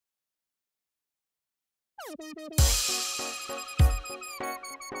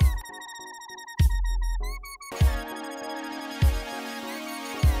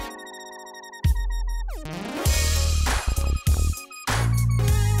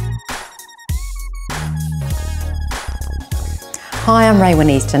Hi, I'm Raewyn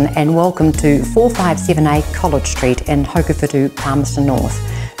Easton and welcome to 457A College Street in Hokowhitu, Palmerston North.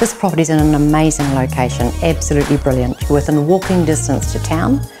 This property is in an amazing location, absolutely brilliant. You're within walking distance to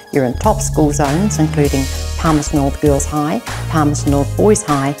town, you're in top school zones including Palmerston North Girls High, Palmerston North Boys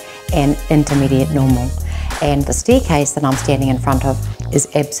High and Intermediate Normal. And the staircase that I'm standing in front of is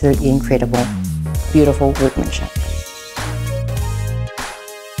absolutely incredible. Beautiful workmanship.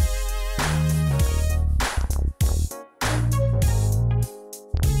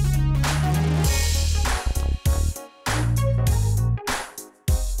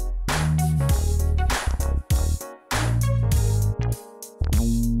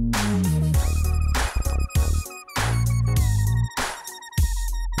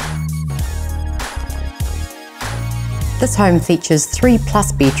 This home features 3+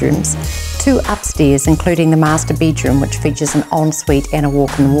 bedrooms, 2 upstairs including the master bedroom which features an ensuite and a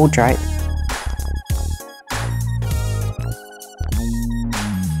walk-in wardrobe.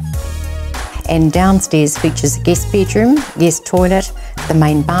 And downstairs features a guest bedroom, guest toilet, the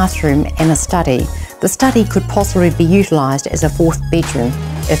main bathroom and a study. The study could possibly be utilised as a 4th bedroom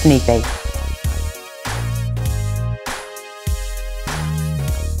if need be.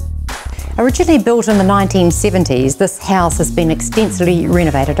 Originally built in the 1970s, this house has been extensively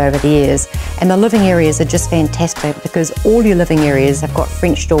renovated over the years, and the living areas are just fantastic because all your living areas have got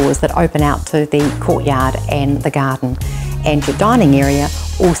French doors that open out to the courtyard and the garden, and your dining area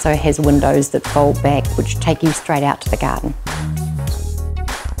also has windows that fold back which take you straight out to the garden.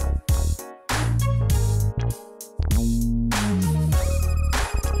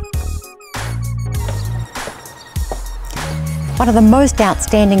 One of the most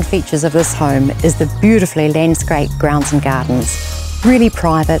outstanding features of this home is the beautifully landscaped grounds and gardens. Really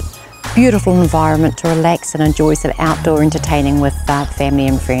private, beautiful environment to relax and enjoy some outdoor entertaining with family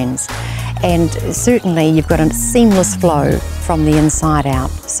and friends. And certainly you've got a seamless flow from the inside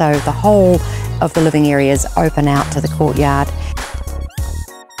out, so the whole of the living areas open out to the courtyard.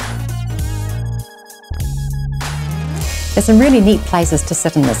 There's some really neat places to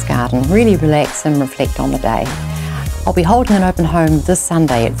sit in this garden, really relax and reflect on the day. I'll be holding an open home this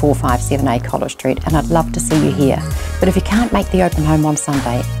Sunday at 457A College Street and I'd love to see you here. But if you can't make the open home on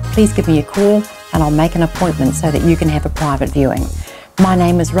Sunday, please give me a call and I'll make an appointment so that you can have a private viewing. My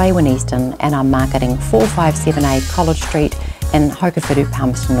name is Raewyn Easton and I'm marketing 457A College Street in Hokowhitu,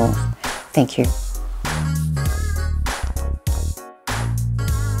 Palmerston North. Thank you.